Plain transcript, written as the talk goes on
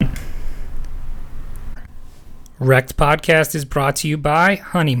Wrecked Podcast is brought to you by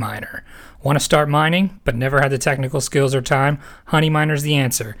Honey Miner. Want to start mining, but never had the technical skills or time? Honey Miner is the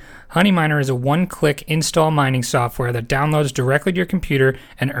answer. Honey Miner is a one-click install mining software that downloads directly to your computer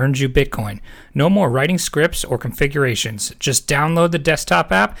and earns you Bitcoin. No more writing scripts or configurations. Just download the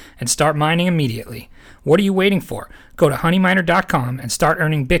desktop app and start mining immediately. What are you waiting for? Go to honeyminer.com and start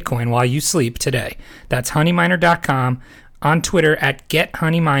earning Bitcoin while you sleep today. That's honeyminer.com, on Twitter at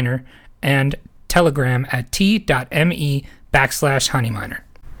GetHoneyMiner, and Telegram at t.me/honeyminer.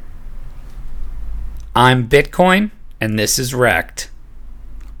 I'm Bitcoin, and this is Wrecked.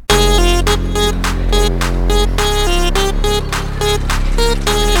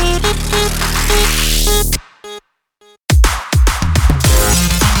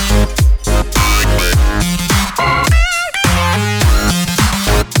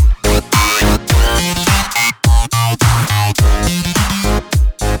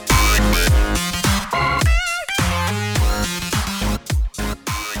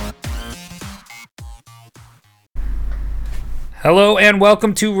 Hello and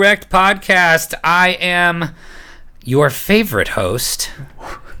welcome to Wrecked Podcast. I am your favorite host,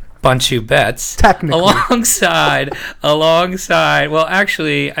 Bunchu Betts. Technically. Alongside, well,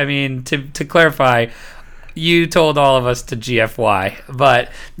 actually, I mean, to clarify, you told all of us to GFY,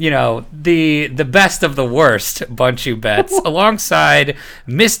 but, you know, the best of the worst, Bunchu Betts, alongside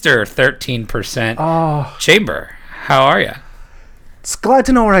Mr. 13% Chamber. How are you?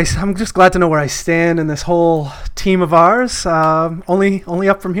 I'm just glad to know where I stand in this whole team of ours. Only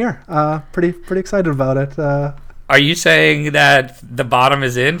up from here. Pretty excited about it. Are you saying that the bottom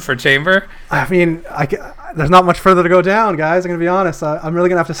is in for Chamber? I mean, there's not much further to go down, guys. I'm going to be honest. I'm really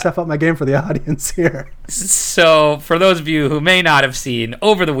going to have to step up my game for the audience here. So, for those of you who may not have seen,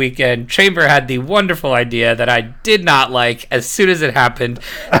 over the weekend, Chamber had the wonderful idea that I did not like as soon as it happened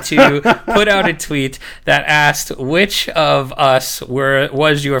to put out a tweet that asked which of us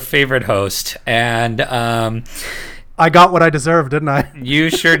was your favorite host. And I got what I deserved, didn't I? You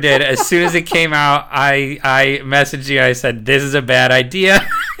sure did. As soon as it came out, I messaged you. I said, this is a bad idea.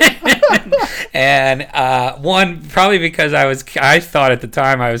 And one, probably because I thought at the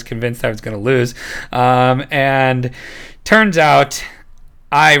time I was convinced I was going to lose. And turns out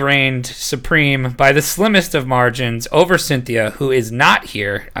I reigned supreme by the slimmest of margins over Cynthia, who is not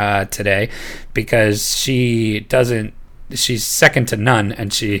here today because she's second to none,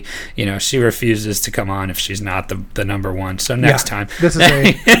 and she refuses to come on if she's not the number one. So next time, this is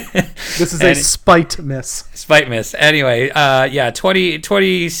a spite miss. Anyway,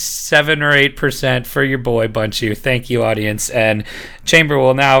 27 or 8% for your boy Bunchu. Thank you, audience. And Chamber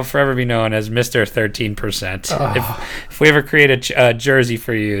will now forever be known as Mr. 13%. If we ever create a jersey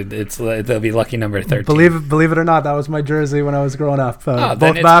for you, they'll be lucky number 13. Believe it or not, that was my jersey when I was growing up.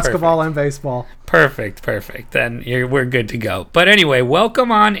 Both basketball and baseball. Perfect. Then we're good to go. But anyway, welcome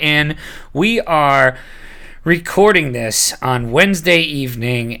on in. We are recording this on Wednesday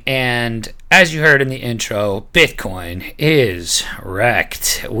evening, and as you heard in the intro, Bitcoin is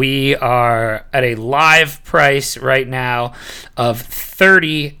wrecked. We are at a live price right now of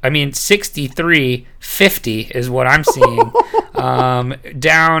 63.50 is what I'm seeing.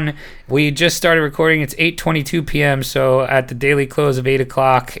 Down, we just started recording. It's 8:22 p.m. So at the daily close of 8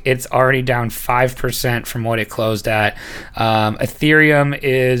 o'clock, it's already down 5% from what it closed at. Ethereum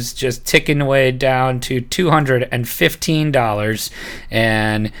is just ticking away down to $215,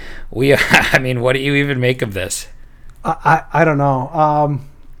 and I mean, what do you even make of this? I don't know.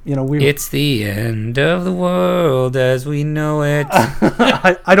 It's the end of the world as we know it.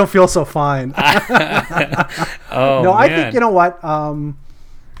 I don't feel so fine. I think, you know what? A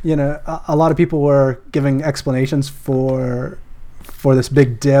lot of people were giving explanations for this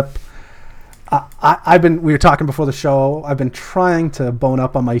big dip. We were talking before the show. I've been trying to bone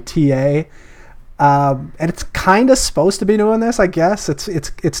up on my TA. And it's kind of supposed to be doing this, I guess.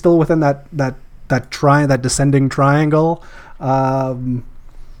 It's still within that descending triangle.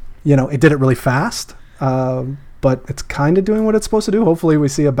 It did it really fast, but it's kind of doing what it's supposed to do. Hopefully we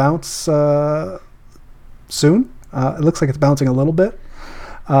see a bounce soon. It looks like it's bouncing a little bit.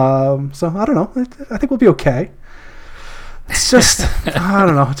 So I don't know. I think we'll be okay. It's just, I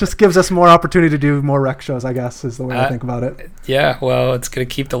don't know. It just gives us more opportunity to do more rec shows, I guess, is the way I think about it. Yeah, well, it's going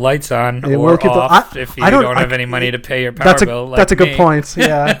to keep the lights on it will keep off if you don't have any money to pay your power bill. That's a good point.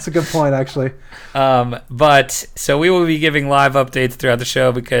 Yeah, that's a good point, actually. But so we will be giving live updates throughout the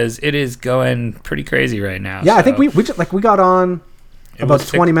show because it is going pretty crazy right now. Yeah, so. I think we got on about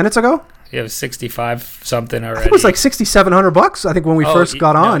 20 minutes ago. It was 65 something already. It was like $6,700. I think when we first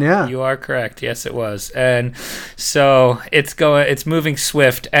got on. Yeah, you are correct. Yes, it was. And so it's moving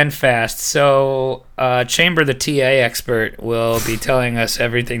swift and fast. So Chamber, the TA expert, will be telling us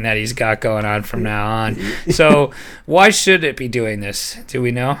everything that he's got going on from now on. So why should it be doing this? Do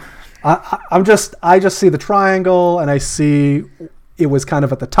we know? I just see the triangle, and I see it was kind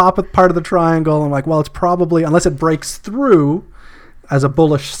of at the top of part of the triangle. I'm like, well, it's probably, unless it breaks through as a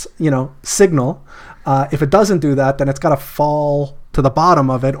bullish, signal. If it doesn't do that, then it's got to fall to the bottom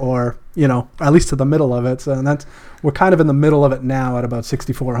of it, or at least to the middle of it. So we're kind of in the middle of it now at about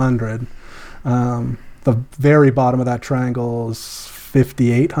 6,400. The very bottom of that triangle is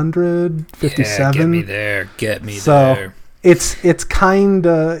 5,800, 57. Yeah, get me there. It's kind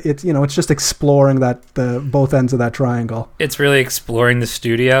of it's just exploring the both ends of that triangle. It's really exploring the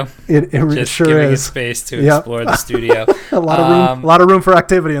studio. It just sure giving is it space to explore the studio. a lot of room for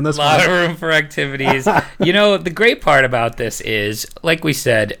activity in this. A lot of room for activities. The great part about this is, like we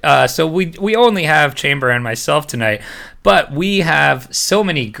said, so we only have Chamber and myself tonight, but we have so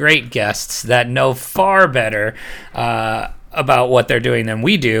many great guests that know far better about what they're doing than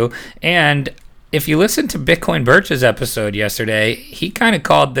we do, and if you listen to Bitcoin Birch's episode yesterday, he kind of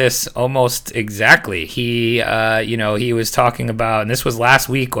called this almost exactly. He was talking about, and this was last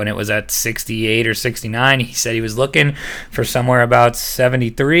week when it was at 68 or 69. He said he was looking for somewhere about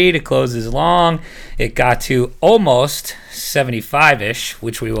 73 to close his long. It got to almost 75-ish,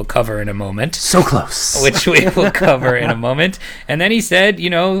 which we will cover in a moment. So close. Which we will cover in a moment. And then he said,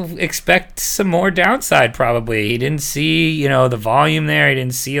 expect some more downside probably. He didn't see, the volume there. He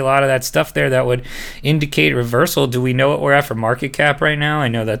didn't see a lot of that stuff there that would indicate reversal. Do we know what we're at for market cap right now? I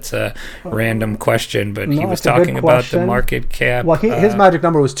know that's a random question, but he was talking about the market cap. Well, his magic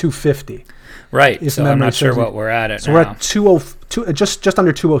number was 250. Right, so I'm not sure what we're at now. So we're at 202, just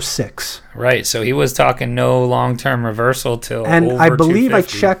under 206. Right, so he was talking no long-term reversal till and over I believe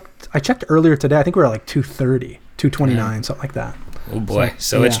 250. I checked earlier today. I think we were like 230, 229, something like that. Oh boy,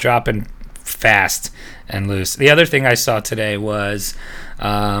 so it's dropping fast and loose. The other thing I saw today was,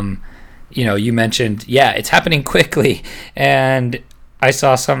 you mentioned, it's happening quickly, and I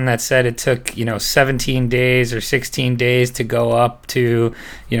saw something that said it took 17 days or 16 days to go up to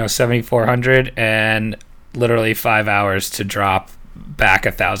 7,400, and literally 5 hours to drop back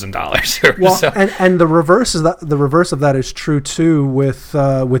 $1,000. Well, so. and the reverse of that is true too with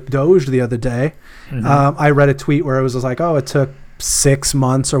Doge the other day. Mm-hmm. I read a tweet where it was like, it took 6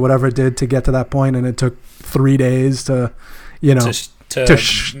 months or whatever it did to get to that point, and it took 3 days to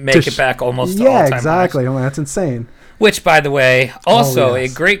make it back almost to all-time exactly. highs. Well, that's insane. Which, by the way, also a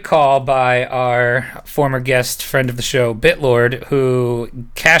great call by our former guest, friend of the show, Bitlord, who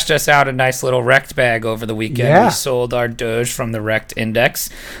cashed us out a nice little Rect bag over the weekend. Yeah. We sold our Doge from the Rect index,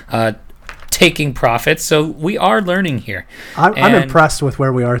 taking profits. So we are learning here. I'm impressed with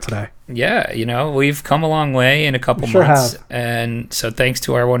where we are today. Yeah, we've come a long way in a couple months. Have. And so thanks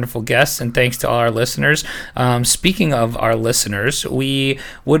to our wonderful guests and thanks to all our listeners. Speaking of our listeners, we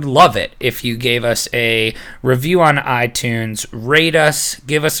would love it if you gave us a review on iTunes, rate us,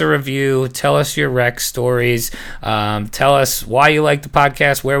 give us a review, tell us your rec stories, tell us why you like the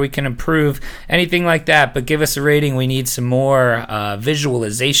podcast, where we can improve, anything like that. But give us a rating. We need some more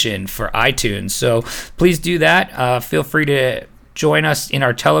visualization for iTunes. So please do that. Feel free to join us in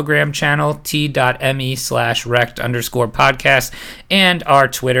our Telegram channel, t.me/rect_podcast, and our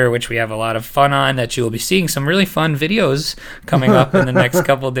Twitter, which we have a lot of fun on, that you will be seeing some really fun videos coming up in the next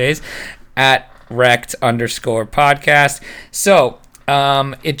couple of days, at rect_podcast. So,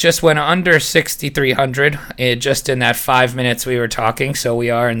 it just went under 6,300 just in that 5 minutes we were talking. So we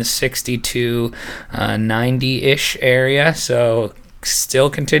are in the 6290-ish area. So still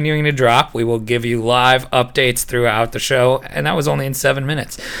continuing to drop. We will give you live updates throughout the show, and that was only in 7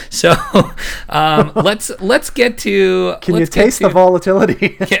 minutes. So let's get to. Can you taste the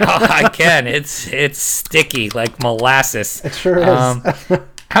volatility? I can. It's sticky like molasses. It sure is.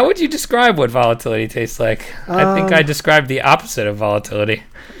 How would you describe what volatility tastes like? I think I described the opposite of volatility.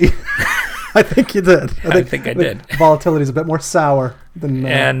 I think you did. I think I did. Volatility is a bit more sour than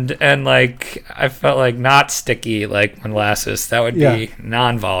and like I felt like not sticky like molasses. That would be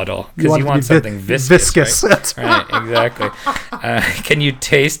non-volatile because you want something viscous. Right? Right, exactly. Can you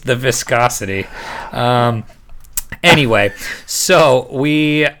taste the viscosity? Anyway, so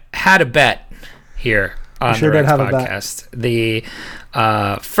we had a bet here on the Rect podcast. The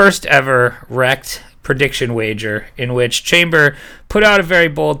first ever Rect prediction wager, in which Chamber put out a very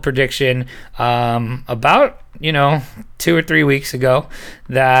bold prediction about 2 or 3 weeks ago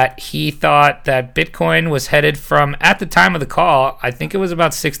that he thought that Bitcoin was headed from, at the time of the call, I think it was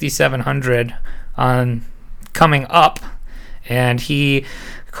about 6,700 on coming up, and he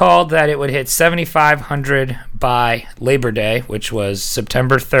called that it would hit 7,500 by Labor Day, which was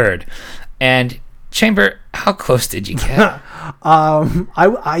September 3rd. And Chamber, how close did you get?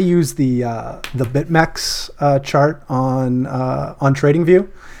 I use the BitMEX chart on TradingView,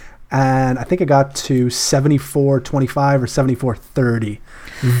 and I think it got to 74.25 or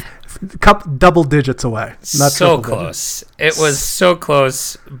 74.30, double digits away. Not so close. It was so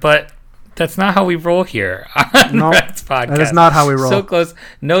close, but that's not how we roll here on Red's podcast. That is not how we roll. So close,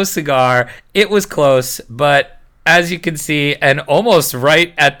 no cigar. It was close, but as you can see, and almost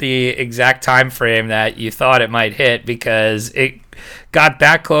right at the exact time frame that you thought it might hit, because it got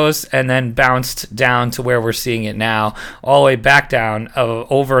that close and then bounced down to where we're seeing it now, all the way back down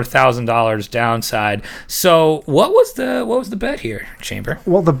of over $1,000 downside. So what was the bet here, Chamber?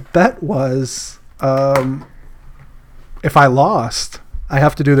 Well, the bet was if I lost, I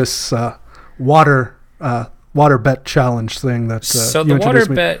have to do this water bet challenge thing that so the water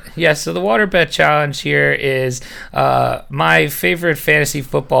bet so the water bet challenge here is my favorite fantasy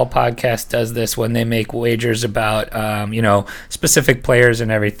football podcast does this when they make wagers about specific players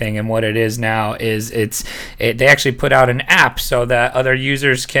and everything. And what it is now is they actually put out an app so that other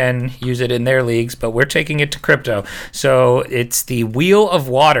users can use it in their leagues, but we're taking it to crypto. So it's the Wheel of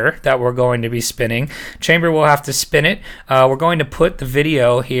Water that we're going to be spinning. Chamber will have to spin it. We're going to put the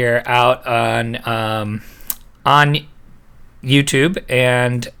video here out on YouTube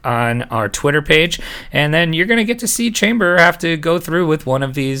and on our Twitter page, and then you're going to get to see Chamber have to go through with one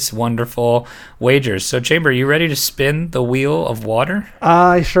of these wonderful wagers. So Chamber, are you ready to spin the Wheel of Water?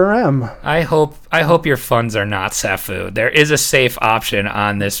 I sure am. I hope your funds are not SAFU. There is a safe option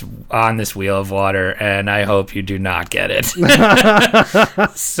on this Wheel of Water, and I hope you do not get it.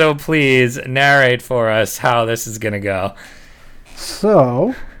 So please narrate for us how this is going to go.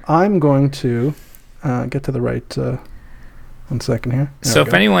 So I'm going to get to the right. 1 second here. So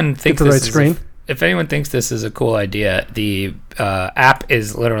if anyone thinks if anyone thinks this is a cool idea, the app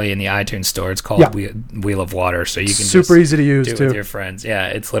is literally in the iTunes store. It's called Wheel of Water, so you can super easy to use do it too with your friends. Yeah,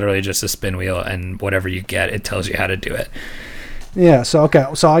 it's literally just a spin wheel, and whatever you get, it tells you how to do it. Yeah. So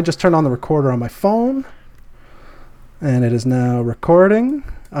I just turned on the recorder on my phone, and it is now recording.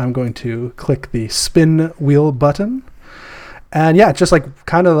 I'm going to click the spin wheel button. And yeah, it's just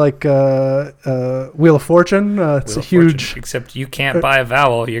kind of like Wheel of Fortune. It's a huge. Except you can't buy a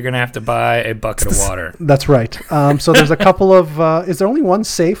vowel. You're going to have to buy a bucket of water. That's right. So there's a couple of. Is there only one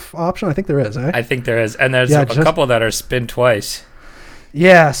safe option? I think there is. I think there is, and there's a couple that are spin twice.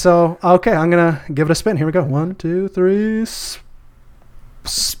 Yeah. So okay, I'm gonna give it a spin. Here we go. 1, 2, 3.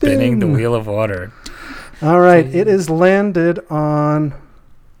 Spinning the Wheel of Water. All right, it is landed on.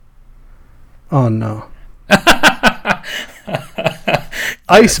 Oh no.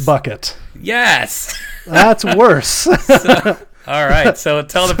 Ice bucket. Yes. That's worse. All right. So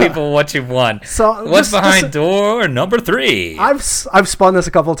tell the people what you've won. So what's behind door number 3? I've spun this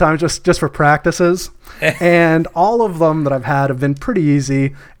a couple of times just for practices, and all of them that I've had have been pretty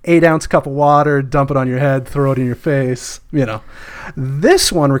easy. 8-ounce cup of water, dump it on your head, throw it in your face.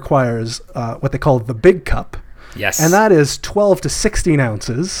 This one requires what they call the big cup. Yes. And that is 12 to 16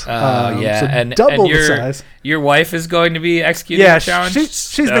 ounces. Yeah. So and double the size. Your wife is going to be executing the challenge?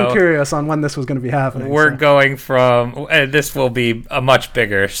 She's been curious on when this was going to be happening. We're going from... this will be a much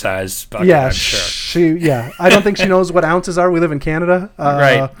bigger size bucket, yeah, I'm sure. I don't think she knows what ounces are. We live in Canada.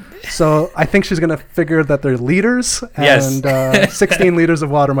 Right. So I think she's going to figure that they're liters. And 16 liters of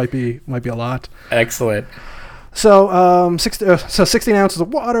water might be a lot. Excellent. So 16 ounces of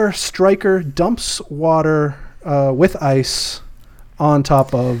water. Striker dumps water... with ice on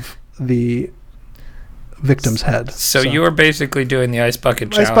top of the victim's head. So you were basically doing the ice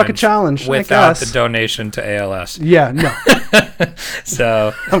bucket challenge without the donation to ALS. Yeah, no.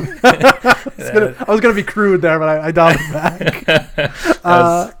 So I was gonna be crude there, but I dialed it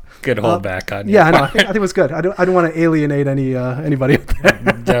back. Good holdback on you. Yeah, no, I think it was good. I don't want to alienate anybody out there.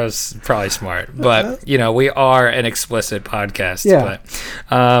 That was probably smart, but we are an explicit podcast. Yeah.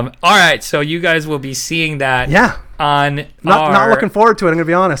 But, all right, so you guys will be seeing that. Yeah. On not looking forward to it. I'm gonna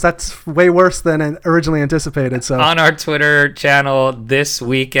be honest. That's way worse than originally anticipated. So on our Twitter channel this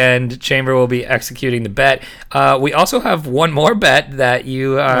weekend, Chamber will be executing the bet. We also have one more bet that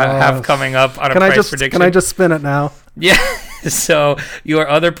you have coming up on a price prediction. Can I just spin it now? Yeah. So your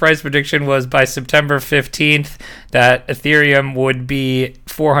other price prediction was by September 15th that Ethereum would be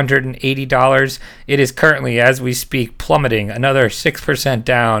 $480. It is currently, as we speak, plummeting another 6%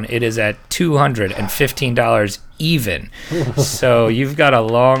 down. It is at $215 even. So you've got a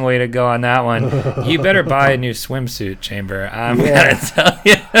long way to go on that one. You better buy a new swimsuit, Chamber. I'm going to tell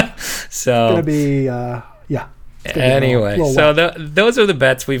you. So It's going to be, yeah. Anyway, so those are the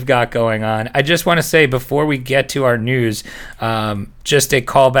bets we've got going on. I just want to say before we get to our news, just a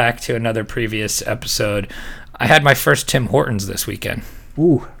callback to another previous episode. I had my first Tim Hortons this weekend.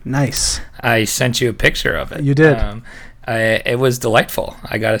 Ooh, nice. I sent you a picture of it. You did. It was delightful,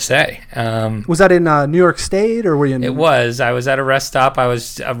 I gotta say. Was that in New York State, or were you in... It was. I was at a rest stop. I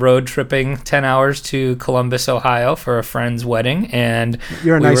was road tripping 10 hours to Columbus, Ohio for a friend's wedding. And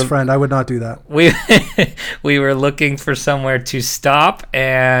you're a nice friend. I would not do that. We were looking for somewhere to stop,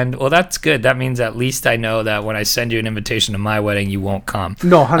 and, well, that's good. That means at least I know that when I send you an invitation to my wedding, you won't come.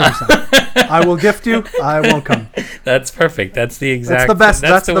 No, 100%. I will gift you. I won't come. That's perfect. That's the exact... That's the best.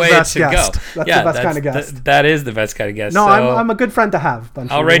 That's the the way best it should guest. go. That's the best kind of guest. That is the best kind of guest. No, so I'm a good friend to have.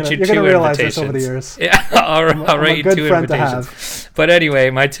 I'll write you 2 invitations. You're going to realize this over the years. Yeah, I'll write you 2 invitations. To have. But anyway,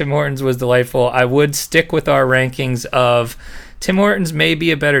 my Tim Hortons was delightful. I would stick with our rankings of Tim Hortons may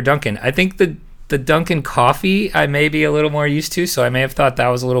be a better Dunkin'. I think the Dunkin' coffee I may be a little more used to, so I may have thought that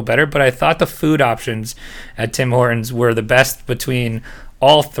was a little better. But I thought the food options at Tim Hortons were the best between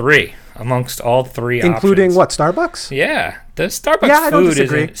all three. Amongst all three including options. What, Starbucks? Yeah, the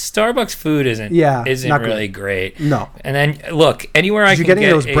Starbucks food isn't not really great. No. And then look, anywhere I can get any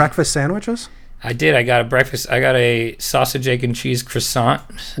of those breakfast sandwiches? I did. I got a breakfast. I got a sausage, egg, and cheese croissant.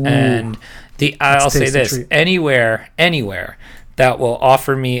 Ooh, and I'll say this: treat. anywhere that will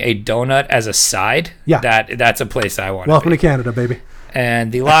offer me a donut as a side, that's a place I want. Welcome to Canada, baby.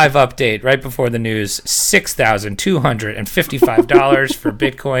 And the live update right before the news, $6,255 for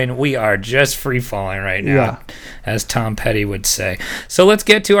Bitcoin. We are just free falling right now, as Tom Petty would say. So let's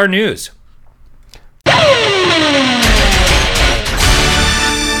get to our news.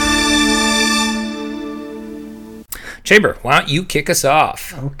 Chamber, why don't you kick us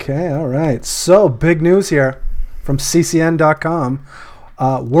off? Okay, all right. So big news here from ccn.com.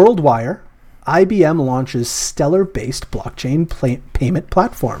 WorldWire. IBM launches Stellar-based blockchain payment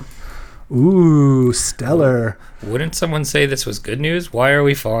platform. Ooh, Stellar. Wouldn't someone say this was good news? Why are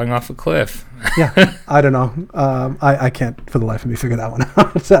we falling off a cliff? Yeah, I don't know. I can't for the life of me figure that one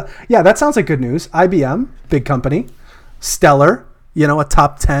out. So, yeah, that sounds like good news. IBM, big company. Stellar, a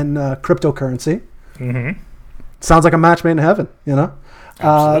top 10 cryptocurrency. Mm-hmm. Sounds like a match made in heaven,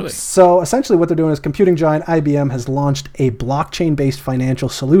 Absolutely. So essentially what they're doing is computing giant IBM has launched a blockchain-based financial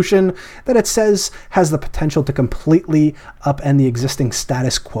solution that it says has the potential to completely upend the existing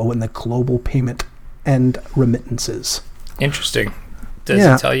status quo in the global payment and remittances. Interesting. Does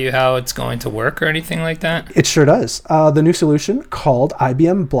it tell you how it's going to work or anything like that? It sure does. The new solution, called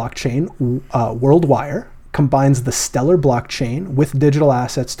IBM Blockchain WorldWire, combines the Stellar blockchain with digital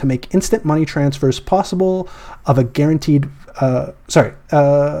assets to make instant money transfers possible of a guaranteed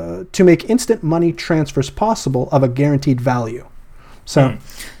value. So,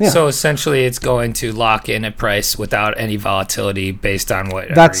 So essentially, it's going to lock in a price without any volatility based on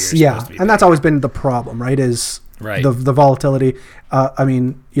what. That's and that's always been the problem, right? The volatility.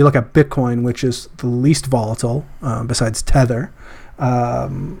 You look at Bitcoin, which is the least volatile besides Tether.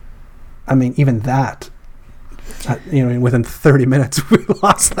 Even that. Within 30 minutes, we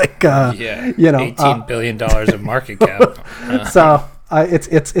lost $18 billion of market cap. So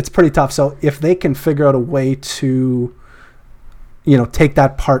it's pretty tough. So if they can figure out a way to, take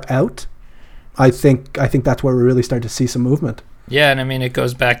that part out, I think that's where we really start to see some movement. Yeah, and it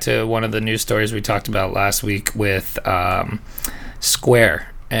goes back to one of the news stories we talked about last week with Square.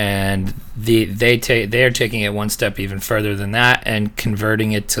 And they are taking it one step even further than that and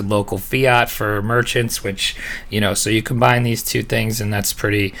converting it to local fiat for merchants, which, so you combine these two things and that's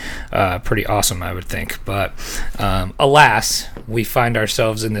pretty awesome, I would think. But alas, we find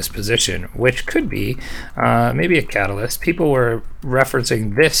ourselves in this position, which could be maybe a catalyst. People were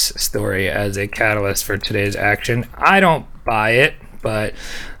referencing this story as a catalyst for today's action. I don't buy it, but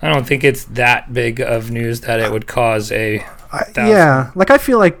I don't think it's that big of news that it would cause a... I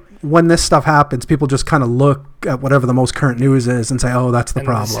feel like when this stuff happens, people just kind of look at whatever the most current news is and say, "Oh, that's the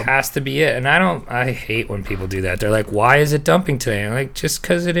problem." This has to be it. And I hate when people do that. They're like, "Why is it dumping today?" I'm like, "Just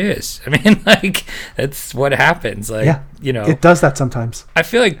because it is." That's what happens. It does that sometimes. I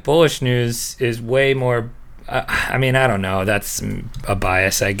feel like bullish news is way more. I don't know. That's a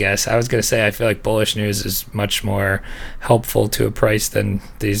bias, I guess. I was going to say I feel like bullish news is much more helpful to a price than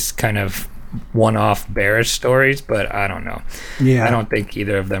these kind of one-off bearish stories, but I don't know. Yeah. I don't think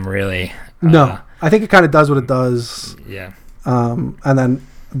either of them really. No, I think it kind of does what it does. Yeah. And then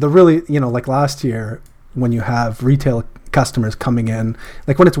the really, like last year when you have retail customers coming in,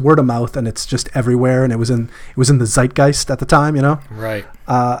 like when it's word of mouth and it's just everywhere, and it was in the zeitgeist at the time, Right.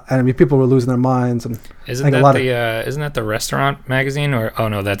 And I mean, people were losing their minds. And isn't that the restaurant magazine, or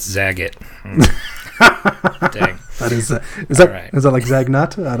no, that's Zagat. Dang. That is that right. Is that like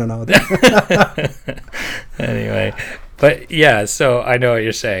Zagnut? I don't know. Anyway, but yeah, so I know what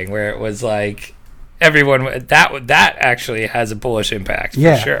you're saying, where it was like everyone that actually has a bullish impact,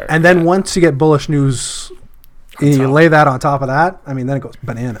 for sure. And then once you get bullish news, you lay that on top of that, I mean, then it goes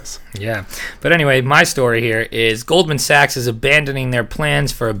bananas. Yeah. But anyway, my story here is Goldman Sachs is abandoning their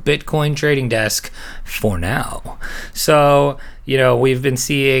plans for a Bitcoin trading desk for now. So, we've been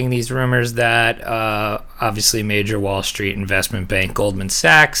seeing these rumors that obviously major Wall Street investment bank Goldman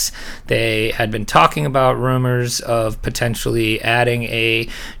Sachs, they had been talking about rumors of potentially adding a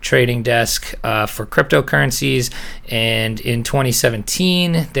trading desk for cryptocurrencies. And in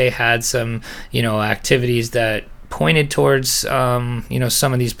 2017, they had some, activities that pointed towards some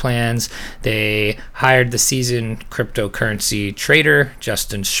of these plans. They hired the seasoned cryptocurrency trader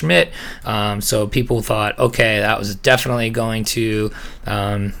Justin Schmidt, so people thought, okay, that was definitely going to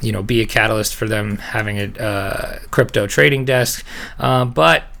be a catalyst for them having a crypto trading desk,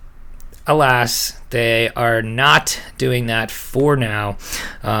 but alas, they are not doing that for now.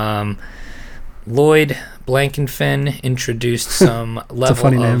 Lloyd Blankenfin introduced some level It's a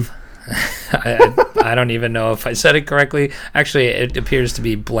funny of name. I don't even know if I said it correctly. Actually, it appears to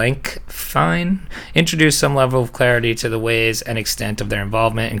be Blankfein. Introduced some level of clarity to the ways and extent of their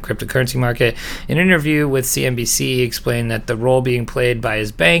involvement in cryptocurrency market. In an interview with CNBC, he explained that the role being played by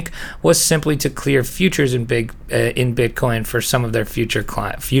his bank was simply to clear futures in Bitcoin for some of their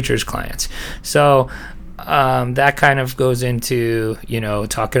futures clients. So that kind of goes into,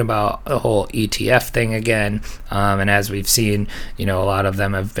 talking about the whole ETF thing again. And as we've seen, a lot of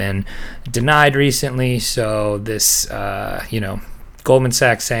them have been denied recently. So this, Goldman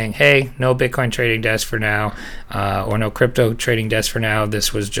Sachs saying, hey, no Bitcoin trading desk for now, or no crypto trading desk for now.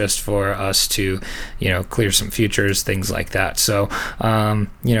 This was just for us to, clear some futures, things like that. So,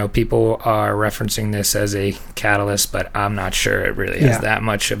 people are referencing this as a catalyst, but I'm not sure it really has that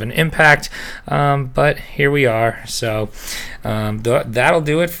much of an impact. But here we are. So that'll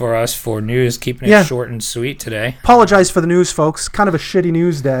do it for us for news, keeping it short and sweet today. Apologize for the news, folks. Kind of a shitty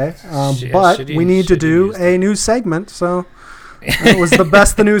news day, but we need to do a news segment, so... It was the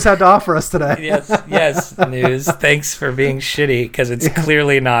best the news had to offer us today. Yes, news. Thanks for being shitty, because it's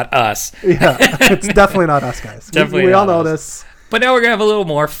clearly not us. Yeah, it's definitely not us, guys. We all know this. But now we're going to have a little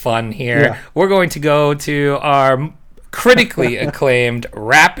more fun here. Yeah. We're going to go to our critically acclaimed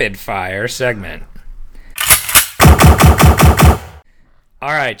rapid fire segment.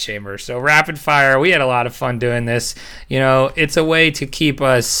 All right, Chamber. So rapid fire, we had a lot of fun doing this. It's a way to keep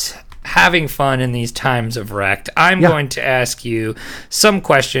us having fun in these times of wrecked. I'm going to ask you some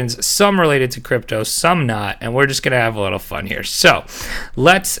questions, some related to crypto, some not, and we're just going to have a little fun here. So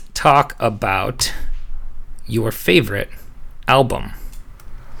let's talk about your favorite album.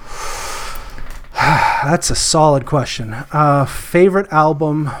 That's a solid question. Favorite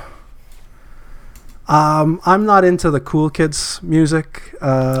album... I'm not into the Cool Kids music.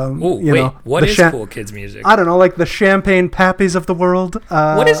 What is Cool Kids music? I don't know, like the Champagne Pappies of the world.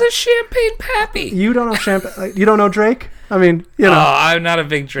 What is a Champagne Pappy? You don't know Champagne? You don't know Drake? I mean, I'm not a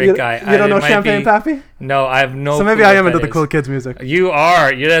big Drake guy. You don't know Champagne Pappy? No, I have no. So maybe I am into the Cool Kids music. You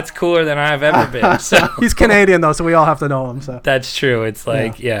are. That's cooler than I've ever been. So. He's Canadian though, so we all have to know him. So that's true. It's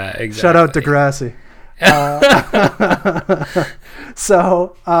like exactly. Shout out Degrassi.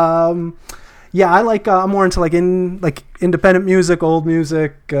 I like. I'm more into independent music, old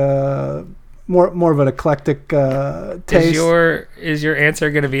music, more of an eclectic taste. Is your answer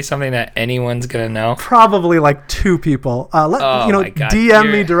going to be something that anyone's going to know? Probably like two people. My God.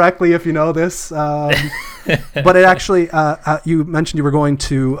 DM me directly if you know this. But it actually, you mentioned you were going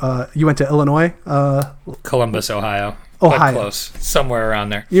to. You went to Illinois. Columbus, Ohio. Ohio. Close, somewhere around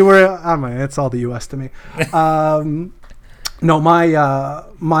there. You were. It's all the U.S. to me. No,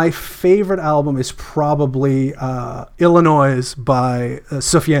 my favorite album is probably Illinois by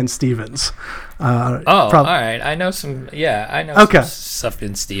Sufjan Stevens. All right. I know some. Yeah, I know some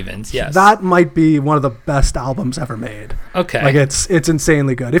Sufjan Stevens. Yes, that might be one of the best albums ever made. Okay, like it's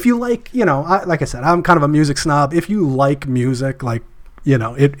insanely good. If you like, like I said, I'm kind of a music snob. If you like music, like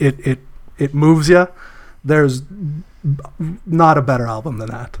it moves you. There's not a better album than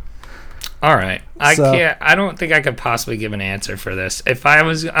that. All right. I So- can't. I don't think I could possibly give an answer for this.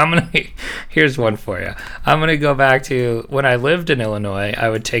 Here's one for you. I'm gonna go back to when I lived in Illinois. I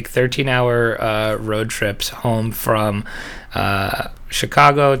would take 13-hour road trips home from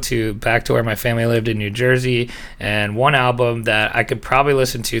Chicago to back to where my family lived in New Jersey, and one album that I could probably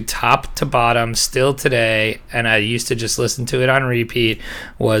listen to top to bottom still today, and I used to just listen to it on repeat,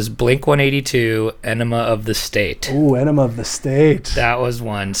 was Blink-182, Enema of the State. Ooh, Enema of the State. That was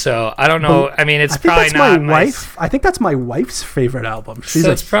one. So I don't know. I mean, it's I think probably that's not my wife. I think that's my wife's favorite album.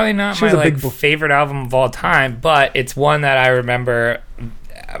 So it's probably not she's my a like big favorite album of all time, but it's one that I remember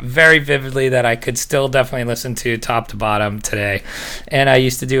very vividly that I could still definitely listen to top to bottom today. And I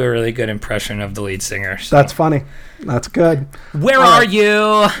used to do a really good impression of the lead singer. So. That's funny. That's good. Where are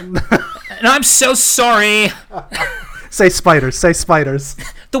you? And I'm so sorry. Say spiders. Say spiders.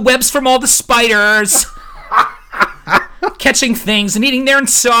 The webs from all the spiders catching things and eating their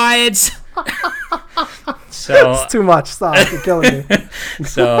insides. So It's too much. Stop. You're killing me.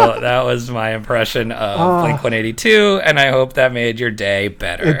 So that was my impression of Blink-182, and I hope that made your day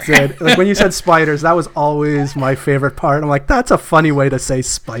better. It did. Like when you said spiders, that was always my favorite part. I'm like, that's a funny way to say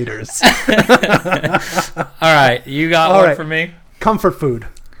spiders. All right, you got All one right. for me? Comfort food.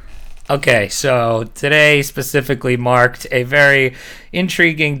 Okay, so today specifically marked a very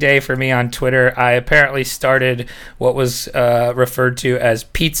intriguing day for me on Twitter. I apparently started what was referred to as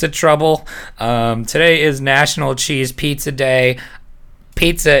pizza trouble. Today is National Cheese Pizza Day.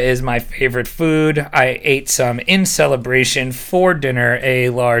 Pizza is my favorite food. I ate some in celebration for dinner, a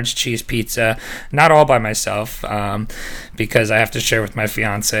large cheese pizza, not all by myself, because I have to share with my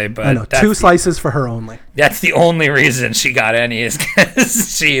fiance. But I know. Two slices for her only. That's the only reason she got any is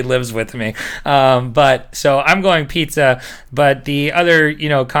because she lives with me. But so I'm going pizza. But the other,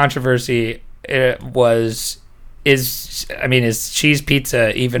 controversy is cheese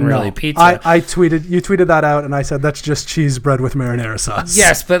pizza even really pizza? I tweeted. You tweeted that out, and I said that's just cheese bread with marinara sauce.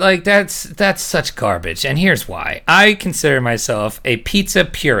 Yes, but like that's such garbage, and here's why. I consider myself a pizza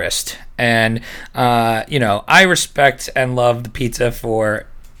purist, and I respect and love the pizza for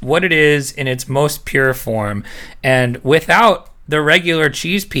what it is in its most pure form, and without the regular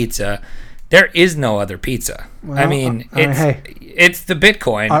cheese pizza, there is no other pizza. Well, it's the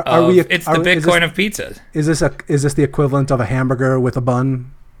Bitcoin of pizza. Is this the equivalent of a hamburger with a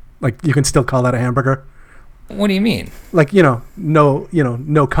bun? Like you can still call that a hamburger? What do you mean? Like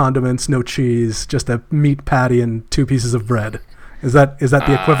no condiments, no cheese, just a meat patty and two pieces of bread. Is that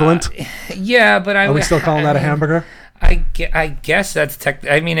the equivalent? Yeah, but are we still calling that a hamburger? I guess that's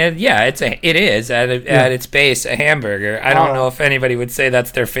it is at its base a hamburger. I don't know if anybody would say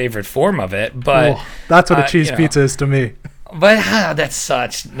that's their favorite form of it, but that's what a cheese pizza is to me. But that's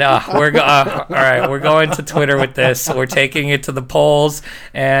such no. All right. We're going to Twitter with this. We're taking it to the polls,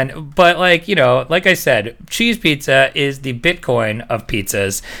 but like I said, cheese pizza is the Bitcoin of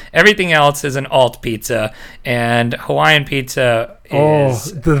pizzas. Everything else is an alt pizza, and Hawaiian pizza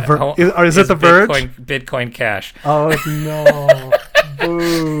is it the Verge? Bitcoin Cash. Oh no!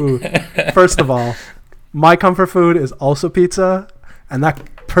 Boo! First of all, my comfort food is also pizza, and that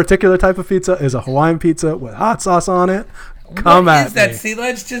particular type of pizza is a Hawaiian pizza with hot sauce on it. Come what at is that? me. See,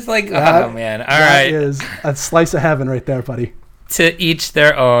 let's just like, That- oh man. All That right. is a slice of heaven right there, buddy. To each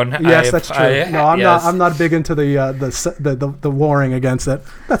their own. Yes, that's true. I'm not big into the warring against it.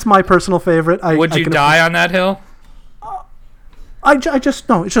 That's my personal favorite. Would you die on that hill? I just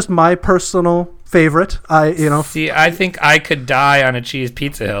no. It's just my personal favorite. See, I think I could die on a cheese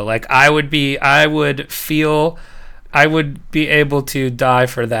pizza hill. Like I would be able to die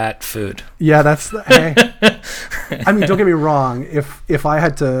for that food. Yeah, hey. I mean, don't get me wrong. If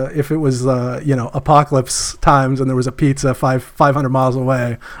it was apocalypse times and there was a pizza 500 miles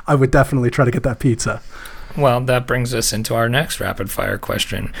away, I would definitely try to get that pizza. Well, that brings us into our next rapid fire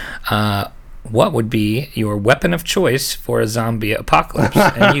question. What would be your weapon of choice for a zombie apocalypse?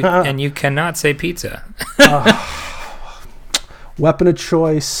 And you cannot say pizza. Weapon of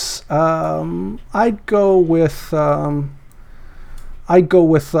choice. I'd go with. I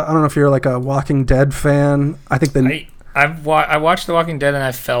don't know if you're like a Walking Dead fan. I think I watched The Walking Dead and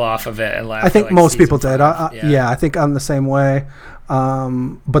I fell off of it. I think most people did. Yeah, I think I'm the same way.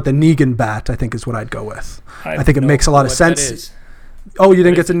 But the Negan bat, I think, is what I'd go with. I think it makes a lot of sense. Oh, you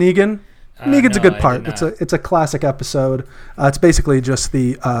didn't get to Negan? Negan's a good part. It's a classic episode. It's basically just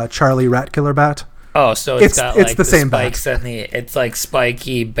the Charlie Rat Killer bat. Oh, so it's got like the same spikes bat. and it's like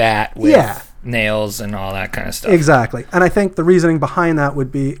spiky bat with nails and all that kind of stuff. Exactly. And I think the reasoning behind that would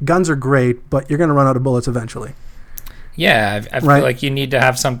be guns are great, but you're going to run out of bullets eventually. Yeah, I feel like you need to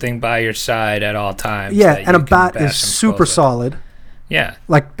have something by your side at all times. Yeah, and a bat is super solid. Yeah.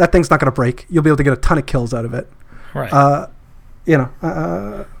 Like, that thing's not going to break. You'll be able to get a ton of kills out of it. Right. I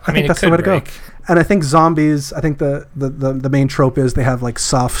think that's the way to go. And I think zombies, I think the main trope is they have like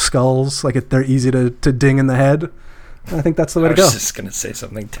soft skulls, like they're easy to ding in the head. And I think that's the way to go. I was just going to say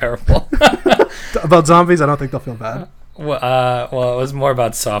something terrible. About zombies, I don't think they'll feel bad. Well, it was more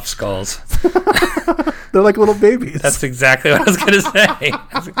about soft skulls. They're like little babies. That's exactly what I was going to say. I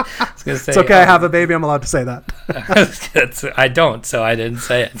was gonna say. It's okay, I have a baby, I'm allowed to say that. I don't, so I didn't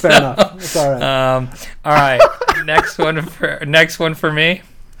say it. Fair enough. It's all right. All right. Next one for me.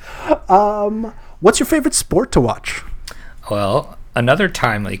 What's your favorite sport to watch? Well, another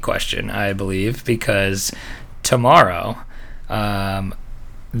timely question, I believe, because tomorrow the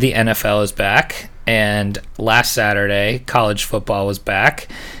NFL is back, and last Saturday college football was back,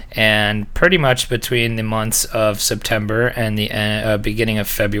 and pretty much between the months of September and the beginning of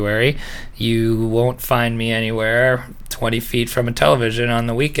February, you won't find me anywhere 20 feet from a television on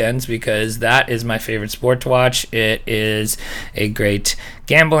the weekends, because that is my favorite sport to watch. It is a great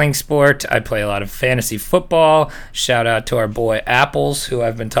gambling sport. I play a lot of fantasy football. Shout out to our boy Apples, who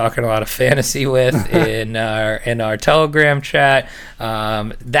I've been talking a lot of fantasy with in our Telegram chat.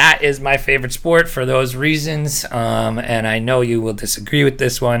 That is my favorite sport for those reasons, and I know you will disagree with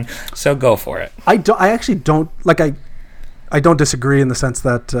this one, so go for it. I actually don't like. I don't disagree in the sense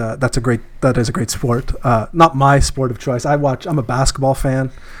that that is a great sport. Not my sport of choice. I'm a basketball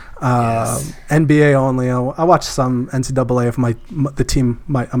fan. Yes. NBA only. I watch some NCAA if the team.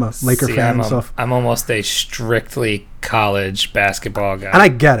 I'm a Laker fan. I'm almost a strictly college basketball guy, and I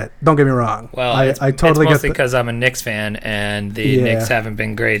get it. Don't get me wrong. Well, I totally it's mostly get because I'm a Knicks fan, and the Knicks haven't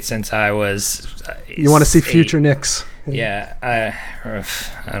been great since I was. You want to see future Knicks? Yeah, I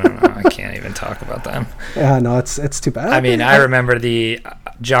don't know. I can't even talk about them. Yeah, no, it's too bad. I mean, I remember the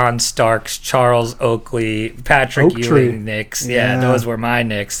John Starks, Charles Oakley, Patrick Ewing Knicks. Yeah, those were my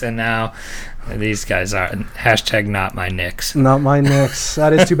Knicks, and now these guys are #not my Knicks. Not my Knicks.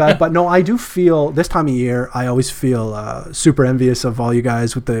 That is too bad. But no, I do feel this time of year, I always feel super envious of all you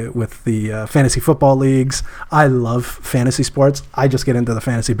guys with the fantasy football leagues. I love fantasy sports. I just get into the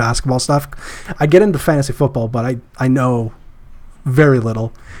fantasy basketball stuff. I get into fantasy football, but I know very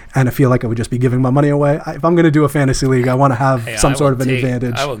little, and I feel like I would just be giving my money away. If I'm going to do a fantasy league, I want to have some sort of an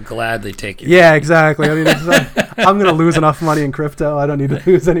advantage. I will gladly take it. Yeah, exactly. I mean, I'm going to lose enough money in crypto. I don't need to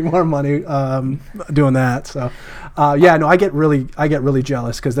lose any more money doing that. So, I get really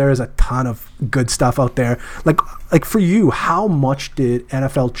jealous because there is a ton of good stuff out there. Like for you, how much did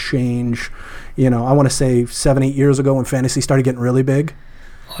NFL change? I want to say 7-8 years ago when fantasy started getting really big.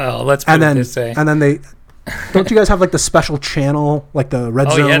 Well, let's put it this way. And then they. Don't you guys have like the special channel, like the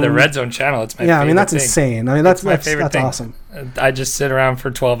Red Zone? Oh yeah, the Red Zone channel. It's my favorite I mean, that's thing. insane. I mean, that's my favorite thing. Awesome. I just sit around for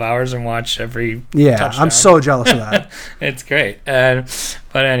 12 hours and watch every touchdown. I'm so jealous of that. It's great. But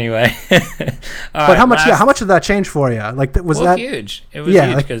anyway. But how much did that change for you? Like, was that huge? It was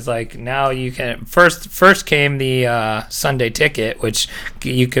huge because like now you can first came the Sunday Ticket, which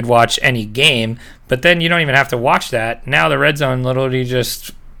you could watch any game, but then you don't even have to watch that. Now the Red Zone literally just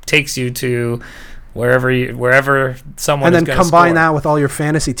takes you to wherever someone and then is going to combine score. that with all your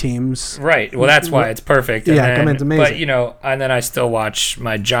fantasy teams. Right. Well, that's why it's perfect. It's amazing. But and then I still watch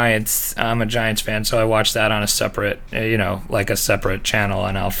my Giants. I'm a Giants fan, so I watch that on a separate, like a separate channel,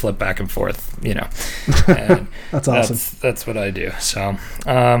 and I'll flip back and forth. And that's awesome. That's what I do. So,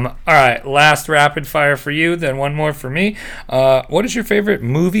 all right. Last rapid fire for you, then one more for me. What is your favorite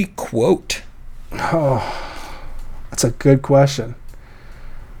movie quote? Oh, that's a good question.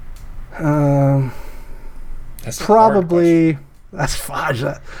 Probably that's fudge.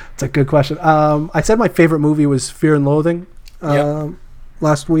 That's a good question. I said my favorite movie was Fear and Loathing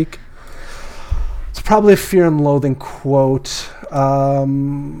last week. It's probably a Fear and Loathing quote.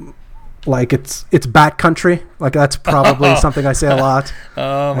 Like it's Bat Country. Like that's probably something I say a lot.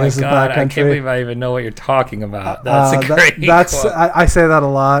 Oh my god! I can't believe I even know what you're talking about. That's a great quote. I say that a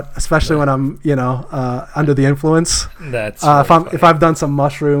lot, especially when I'm under the influence. That's if I've done some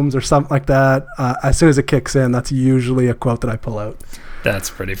mushrooms or something like that. As soon as it kicks in, that's usually a quote that I pull out.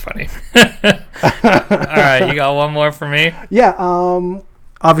 That's pretty funny. All right, you got one more for me? Yeah.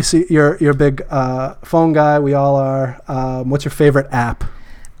 Obviously, you're a big phone guy. We all are. What's your favorite app?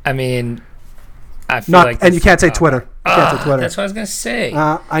 I mean, I feel like... And you can't say Twitter. You can't say Twitter. That's what I was going to say.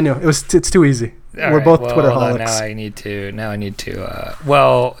 I know. It's too easy. We're both Twitterholics. Now I need to...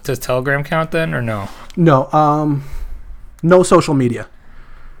 well, does Telegram count then, or no? No. No social media.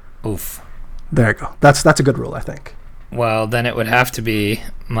 Oof. There you go. That's a good rule, I think. Well, then it would have to be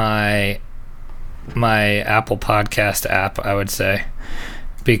my Apple Podcast app, I would say.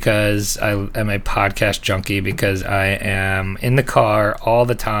 because I am a podcast junkie, because I am in the car all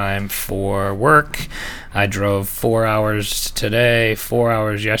the time for work. I drove 4 hours today, 4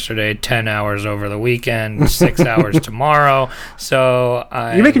 hours yesterday, 10 hours over the weekend, 6 hours tomorrow. So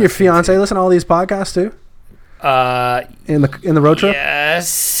you're making your fiance listen to all these podcasts too? In the road trip?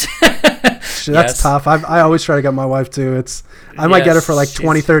 Yes. That's Yes. tough. I always try to get my wife to. I might get her for like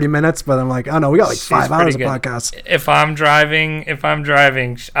 20, 30 minutes, but I'm like, oh no, we got like 5 hours of podcast. If I'm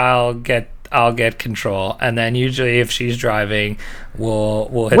driving, I'll get control, and then usually if she's driving,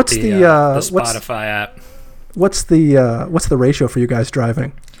 we'll hit the Spotify app. What's the ratio for you guys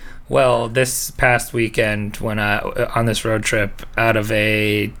driving? Well, this past weekend when on this road trip, out of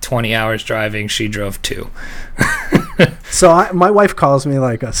a 20 hours driving, she drove 2. So my wife calls me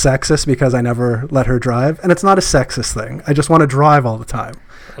like a sexist because I never let her drive, and it's not a sexist thing. I just want to drive all the time.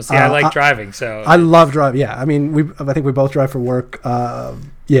 Well, see, I like driving, so I love driving. Yeah, I mean, I think we both drive for work.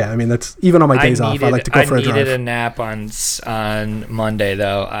 Yeah, I mean that's even on my days off. I like to go for a drive. I needed a nap on Monday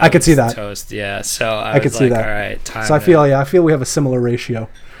though. I could see that. Toast, yeah. So I could see that. All right, time. So I feel we have a similar ratio.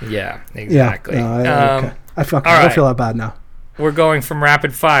 Yeah, exactly. Yeah, okay. I don't feel that bad now. We're going from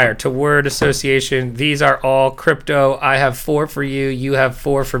rapid fire to word association. These are all crypto. I have 4 for you. You have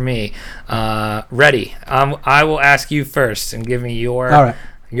 4 for me. Ready? I will ask you first and give me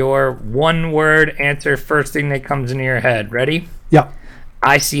your one word answer. First thing that comes into your head. Ready? Yeah.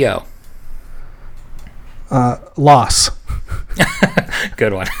 ICO. Loss.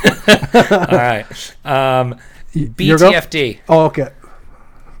 Good one. All right. BTFD. Oh, okay.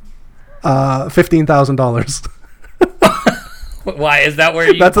 $15,000. Why is that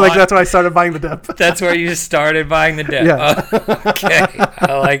where you? That's when I started buying the dip. That's where you started buying the dip. Yeah. Oh, okay,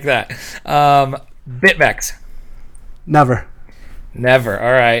 I like that. BitMEX. Never.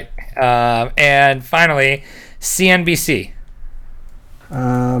 All right. And finally, CNBC.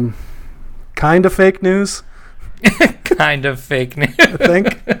 Kind of fake news. Kind of fake news. I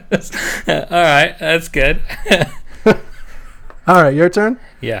think. All right, that's good. All right, your turn.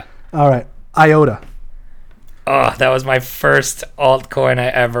 Yeah. All right, IOTA. Oh, that was my first altcoin I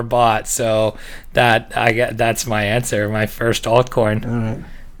ever bought. So that's my answer. My first altcoin. All right.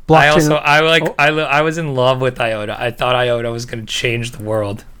 Blockchain. I was in love with IOTA. I thought IOTA was going to change the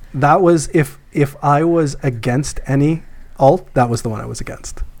world. That was if I was against any alt, that was the one I was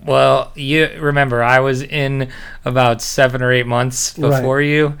against. Well, you remember I was in about 7 or 8 months before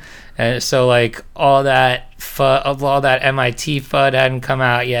you, and so like all that MIT FUD hadn't come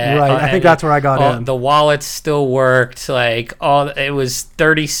out yet. Right, I think that's where I got in. The wallets still worked. Like it was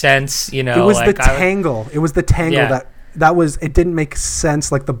 30 cents. You know, it was like the Tangle. It was the Tangle that was. It didn't make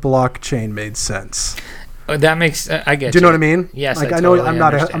sense. Like the blockchain made sense. That makes I get. Do you know what I mean? Yes, like I know totally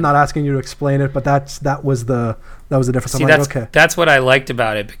I'm not asking you to explain it, but that was the difference. See, that's what I liked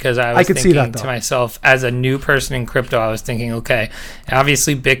about it, because I was thinking to myself, as a new person in crypto, I was thinking, okay,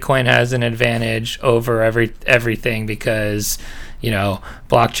 obviously Bitcoin has an advantage over everything because, you know,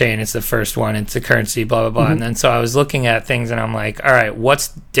 blockchain is the first one, it's a currency, blah, blah, blah. Mm-hmm. And then so I was looking at things and I'm like, all right, what's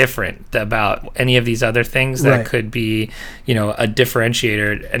different about any of these other things that could be, you know, a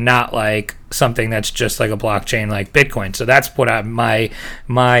differentiator and not like something that's just like a blockchain like Bitcoin. So that's what my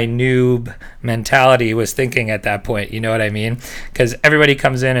noob mentality was thinking at that point. You know what I mean? Because everybody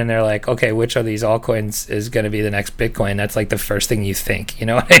comes in and they're like, okay, which of these altcoins is going to be the next Bitcoin? That's like the first thing you think. You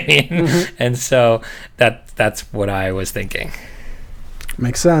know what I mean? Mm-hmm. And so that's what I was thinking.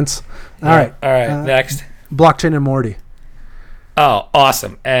 Makes sense. All right. Next. Blockchain and Morty. Oh,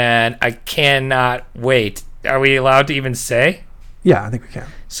 awesome. And I cannot wait. Are we allowed to even say? Yeah, I think we can.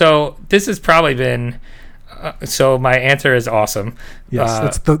 So this has probably been. So my answer is awesome.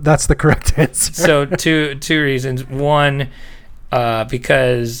 Yes, that's the correct answer. So two reasons. One,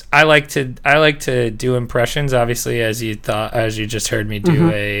 because I like to do impressions. Obviously, as you just heard me do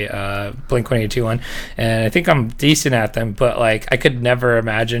a Blink-182 one, and I think I'm decent at them. But like, I could never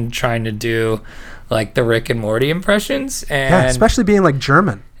imagine trying to do like the Rick and Morty impressions, and especially being like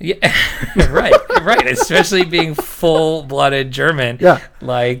German. Yeah, right. Especially being full-blooded German. Yeah,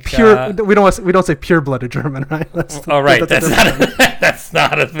 like pure. We don't say pure-blooded German, right? That's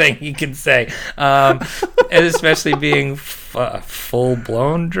not a thing you can say. And especially being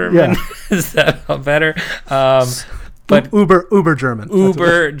full-blown German. Yeah. Is that better? But Uber German.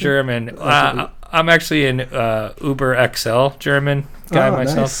 Uber German. I'm actually an Uber XL German guy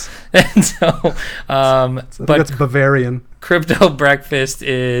myself. Nice. And so, but that's Bavarian. Crypto Breakfast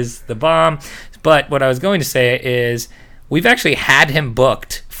is the bomb. But what I was going to say is we've actually had him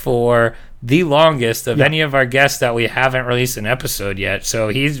booked for the longest of any of our guests that we haven't released an episode yet. So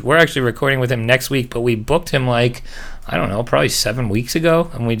we're actually recording with him next week, but we booked him like I don't know, probably 7 weeks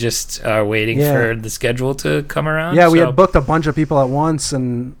ago, and we just are waiting for the schedule to come around. Yeah, we had booked a bunch of people at once,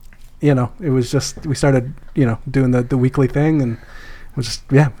 and it was just we started doing the weekly thing, and it was just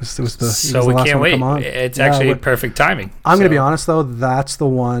it was the so we can't wait. It's actually perfect timing. I'm going to be honest though, that's the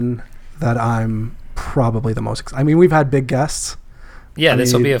one that I'm probably the most excited. I mean, we've had big guests. Yeah,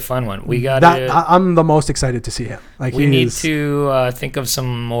 this will be a fun one. We got. I'm the most excited to see him. Like we need to think of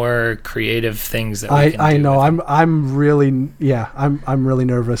some more creative things that we can do. I know. I'm really I'm really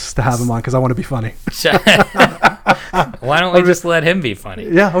nervous to have him on because I want to be funny. Why don't we just let him be funny?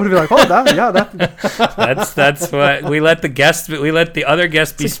 Yeah, I would be like, that's what we let the other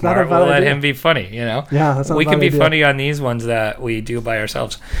guests be smart. We'll let him be funny. Yeah, that's not we a bad can be idea. funny on these ones that we do by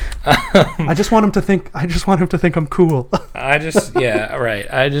ourselves. I just want him to think. I'm cool. I just want him to think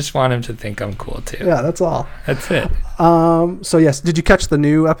I'm cool too. Yeah, that's all. That's it. So yes, did you catch the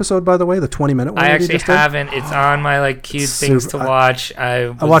new episode, by the way, the 20-minute one? I actually haven't. It's on my queued things to watch. I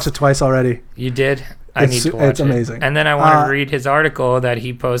watched it twice already. You did? I need to watch it. It's amazing. And then I want to read his article that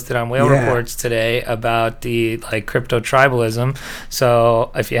he posted on Whale Reports today about the crypto tribalism.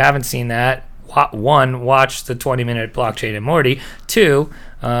 So if you haven't seen that, one, watch the 20-minute Blockchain and Morty. Two,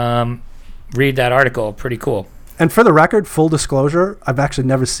 read that article. Pretty cool. And for the record, full disclosure, I've actually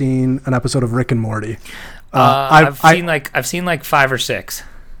never seen an episode of Rick and Morty. I've seen 5 or 6.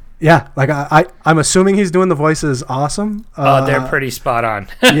 Yeah, I'm assuming he's doing the voices awesome. They're pretty spot on.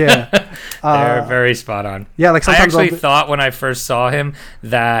 Yeah. They're very spot on. Yeah, I actually thought when I first saw him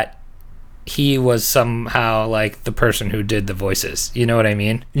that he was somehow the person who did the voices. You know what I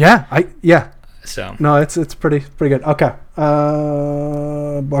mean? Yeah, So no, it's pretty good. Okay.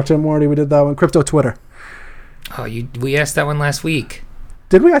 Blockchain Morty, we did that one. Crypto Twitter. Oh, we asked that one last week.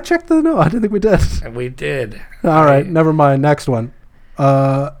 Did we? I checked no, I didn't think we did. We did. All right, never mind. Next one.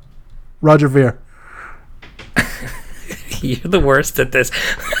 Roger Ver. You're the worst at this.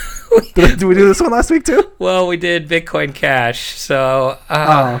 Did we do this one last week too? Well, we did Bitcoin Cash. So.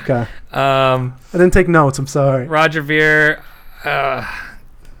 Okay. I didn't take notes. I'm sorry. Roger Ver.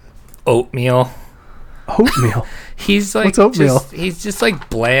 Oatmeal. Oatmeal. He's what's oatmeal? He's just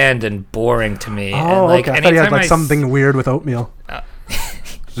bland and boring to me. Oh, and okay. I thought he had something weird with oatmeal.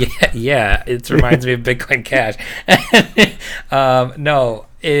 Yeah. It reminds me of Bitcoin Cash. No.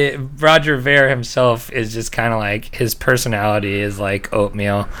 Roger Ver himself is just kind of his personality is like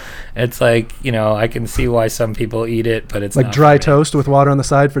oatmeal. It's I can see why some people eat it, but it's like dry toast with water on the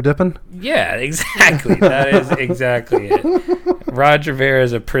side for dipping. Yeah, exactly. That is exactly it. Roger Ver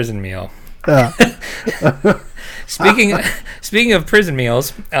is a prison meal. Yeah. Speaking of prison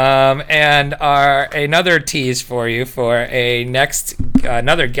meals, and another tease for you for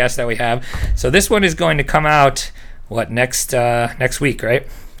another guest that we have. So this one is going to come out next week, right?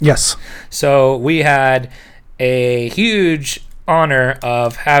 Yes. So we had a huge honor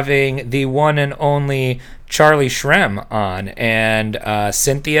of having the one and only Charlie Shrem on, and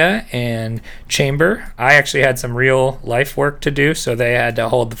Cynthia and Chamber. I actually had some real life work to do, so they had to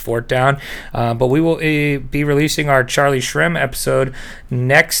hold the fort down. But we will be releasing our Charlie Shrem episode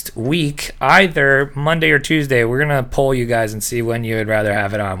next week, either Monday or Tuesday. We're going to poll you guys and see when you would rather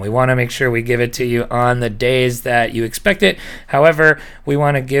have it on. We want to make sure we give it to you on the days that you expect it. However, we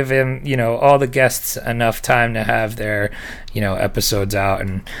want to give him, all the guests enough time to have their, episodes out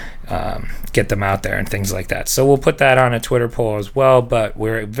and get them out there and things like that. So we'll put that on a Twitter poll as well, but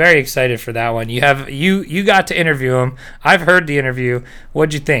we're very excited for that one. You got to interview him. I've heard the interview.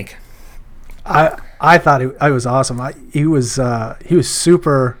 What'd you think? I thought it was awesome. He was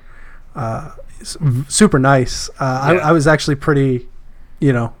super super nice. I was actually pretty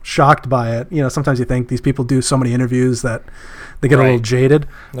shocked by it. Sometimes you think these people do so many interviews that they get a little jaded,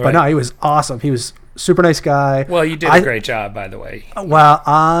 but no, he was awesome. He was super nice guy. Well, you did a great job, by the way. Well,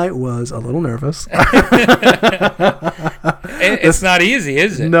 I was a little nervous. It's not easy,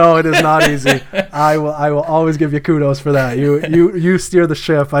 is it? No, it is not easy. I will always give you kudos for that. You steer the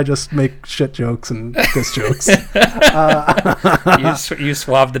ship. I just make shit jokes and diss jokes. You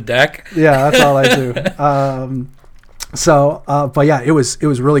swab the deck. Yeah, that's all I do. But yeah, it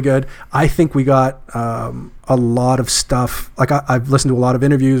was really good. I think we got a lot of stuff. I've listened to a lot of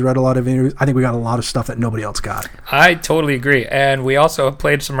interviews, read a lot of interviews. I think we got a lot of stuff that nobody else got. I totally agree. And we also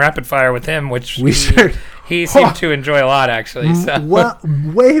played some rapid fire with him, which he seemed to enjoy a lot, actually. So. Well,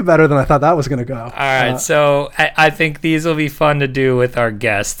 way better than I thought that was going to go. All right. So I think these will be fun to do with our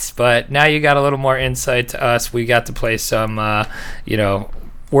guests. But now you got a little more insight to us. We got to play some,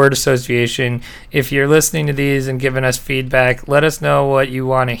 word association. If you're listening to these and giving us feedback, let us know what you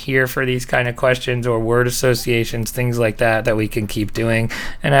want to hear for these kind of questions or word associations, things like that we can keep doing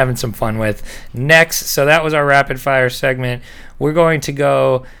and having some fun with. Next, so that was our rapid fire segment. We're going to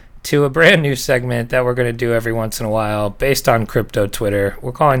go to a brand new segment that we're going to do every once in a while based on crypto Twitter.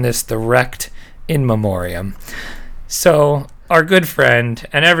 We're calling this the Wrecked in Memoriam. So our good friend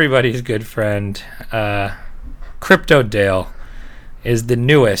and everybody's good friend, Crypto Dale, is the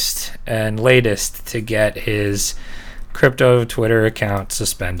newest and latest to get his crypto Twitter account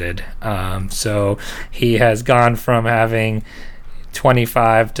suspended. So he has gone from having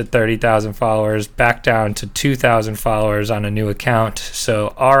 25 to 30,000 followers back down to 2,000 followers on a new account.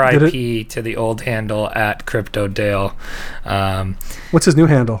 So RIP to the old handle at Crypto Dale. What's his new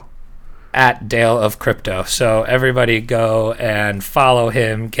handle? At Dale of Crypto. So everybody go and follow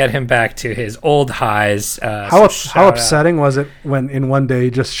him, get him back to his old highs. How upsetting was it when in one day he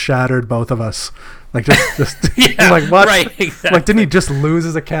just shattered both of us? Like just yeah, like what? Right, exactly. Like didn't he just lose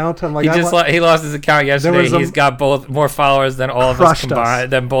his account? I'm like, he lost his account yesterday. He's got more followers than all of us combined,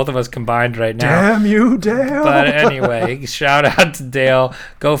 than both of us combined right now. Damn you, Dale! But anyway, shout out to Dale.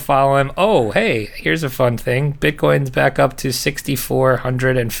 Go follow him. Oh, hey, here's a fun thing. Bitcoin's back up to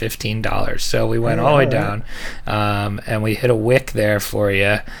 $6,415. So we went all the way down, and we hit a wick there for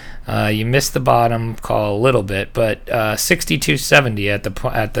you. You missed the bottom call a little bit, but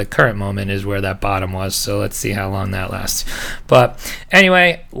 62.70 at the current moment is where that bottom was. So let's see how long that lasts. But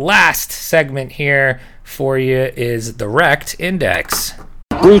anyway, last segment here for you is the Wrecked Index.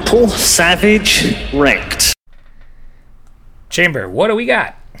 Brutal, savage, wrecked. Chamber, what do we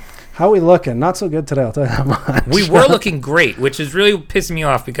got? How are we looking? Not so good today, I'll tell you that much. We were looking great, which is really pissing me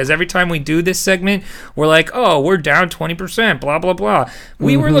off because every time we do this segment, we're like, oh, we're down 20%, blah, blah, blah.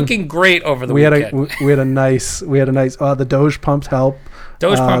 We were looking great over the weekend. We had a nice, the Doge pumped help.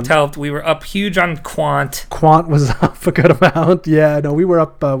 Doge pumped helped. We were up huge on Quant. Quant was up a good amount. Yeah, no, we were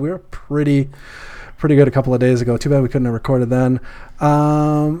up, we were pretty good a couple of days ago. Too bad we couldn't have recorded then.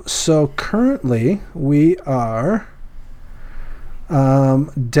 So currently we are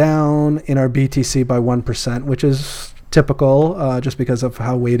down in our BTC by 1%, which is typical just because of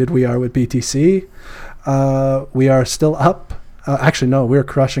how weighted we are with BTC. We are still up. Actually, no, we're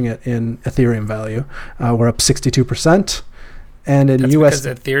crushing it in Ethereum value. We're up 62%. And in US,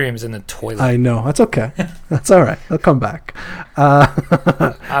 because Ethereum's in the toilet. I know. That's okay. That's all right. I'll come back.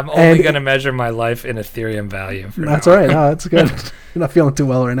 I'm only going to measure my life in Ethereum value. That's all right. No, that's good. You're not feeling too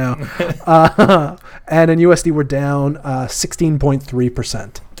well right now. And in USD, we're down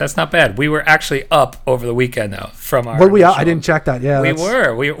 16.3%. That's not bad. We were actually up over the weekend, though, from our. I didn't check that. Yeah, we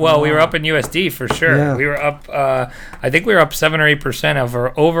were. We were up in USD for sure. Yeah. We were up. I think we were up 7 or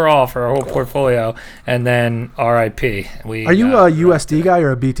 8% overall for our whole portfolio, and then RIP. Are you a USD guy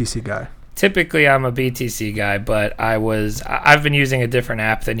or a BTC guy? Typically, I'm a BTC guy, but I've been using a different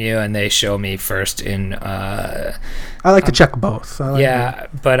app than you, and they show me first in. I like to check both.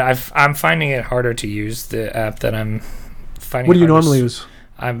 But I'm finding it harder to use the app that I'm finding. What do you normally use?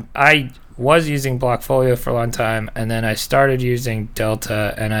 I was using Blockfolio for a long time, and then I started using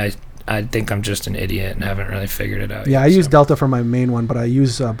Delta, and I think I'm just an idiot and haven't really figured it out. Yeah, I use Delta for my main one, but I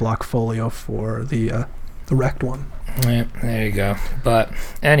use Blockfolio for the Wrecked one. Yeah, there you go. But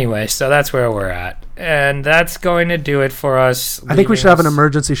anyway, so that's where we're at. And that's going to do it for us. I think we should have an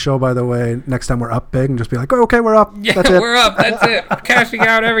emergency show, by the way, next time we're up big and just be like, oh, okay, we're up. Yeah, that's it. We're up. That's it. Cashing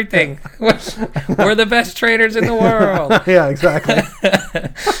out everything. We're the best traders in the world. Yeah, exactly.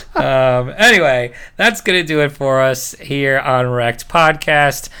 Anyway, that's going to do it for us here on Wrecked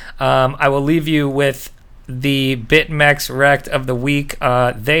Podcast. I will leave you with the BitMEX Wrecked of the week.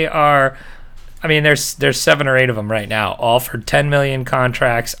 They are... there's 7 or 8 of them right now, all for 10 million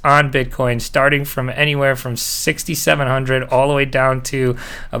contracts on Bitcoin, starting from anywhere from 6,700 all the way down to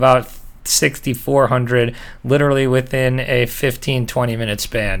about 6,400, literally within a 15-20 minute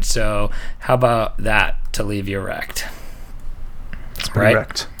span. So how about that to leave you wrecked? It's pretty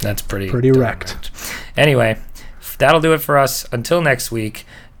wrecked. That's pretty wrecked. Anyway, that'll do it for us. Until next week,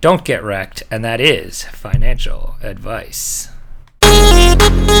 don't get wrecked, and that is financial advice.